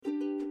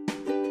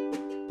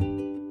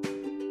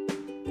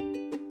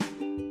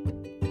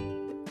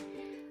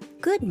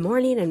Good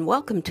morning and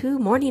welcome to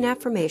Morning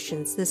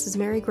Affirmations. This is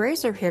Mary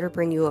Grazer here to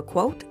bring you a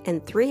quote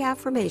and 3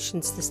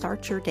 affirmations to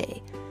start your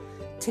day.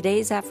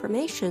 Today's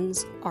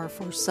affirmations are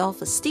for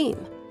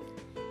self-esteem.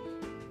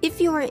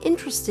 If you are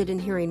interested in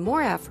hearing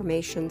more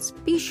affirmations,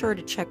 be sure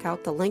to check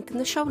out the link in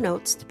the show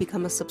notes to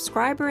become a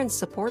subscriber and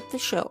support the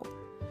show.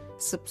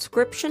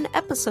 Subscription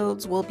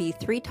episodes will be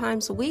 3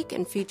 times a week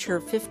and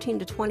feature 15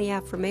 to 20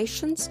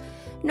 affirmations,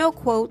 no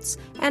quotes,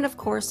 and of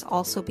course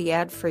also be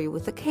ad-free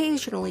with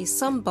occasionally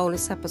some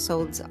bonus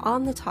episodes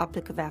on the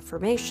topic of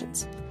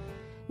affirmations.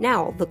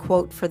 Now, the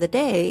quote for the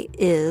day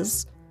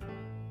is,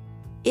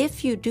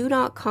 "If you do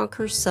not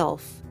conquer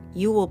self,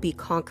 you will be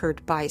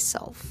conquered by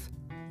self."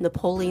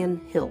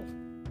 Napoleon Hill.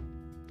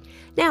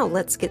 Now,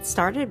 let's get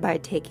started by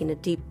taking a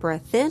deep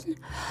breath in,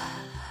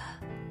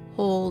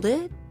 hold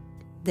it,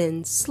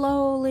 then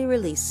slowly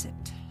release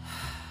it.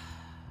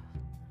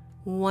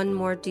 One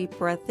more deep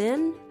breath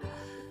in,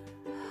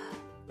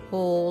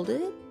 hold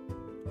it,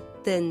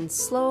 then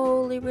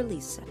slowly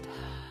release it.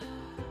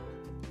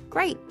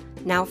 Great.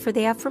 Now for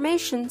the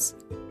affirmations.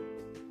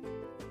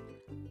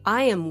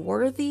 I am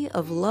worthy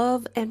of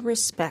love and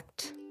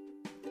respect.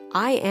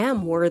 I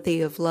am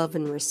worthy of love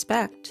and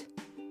respect.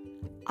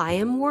 I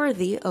am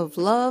worthy of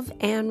love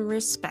and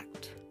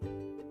respect.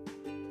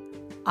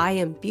 I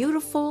am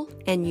beautiful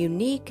and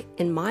unique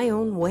in my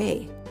own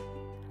way.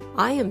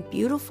 I am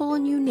beautiful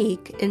and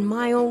unique in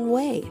my own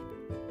way.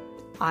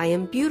 I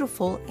am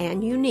beautiful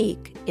and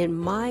unique in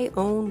my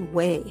own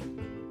way.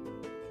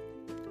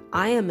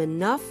 I am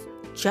enough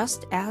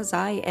just as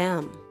I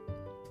am.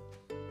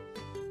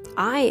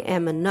 I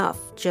am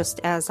enough just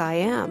as I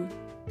am.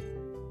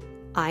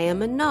 I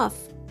am enough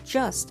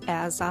just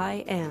as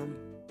I am.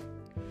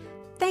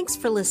 Thanks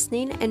for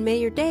listening, and may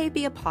your day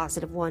be a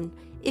positive one.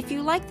 If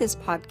you like this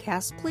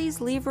podcast,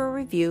 please leave a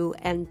review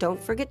and don't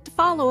forget to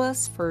follow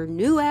us for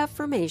new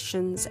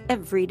affirmations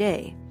every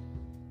day.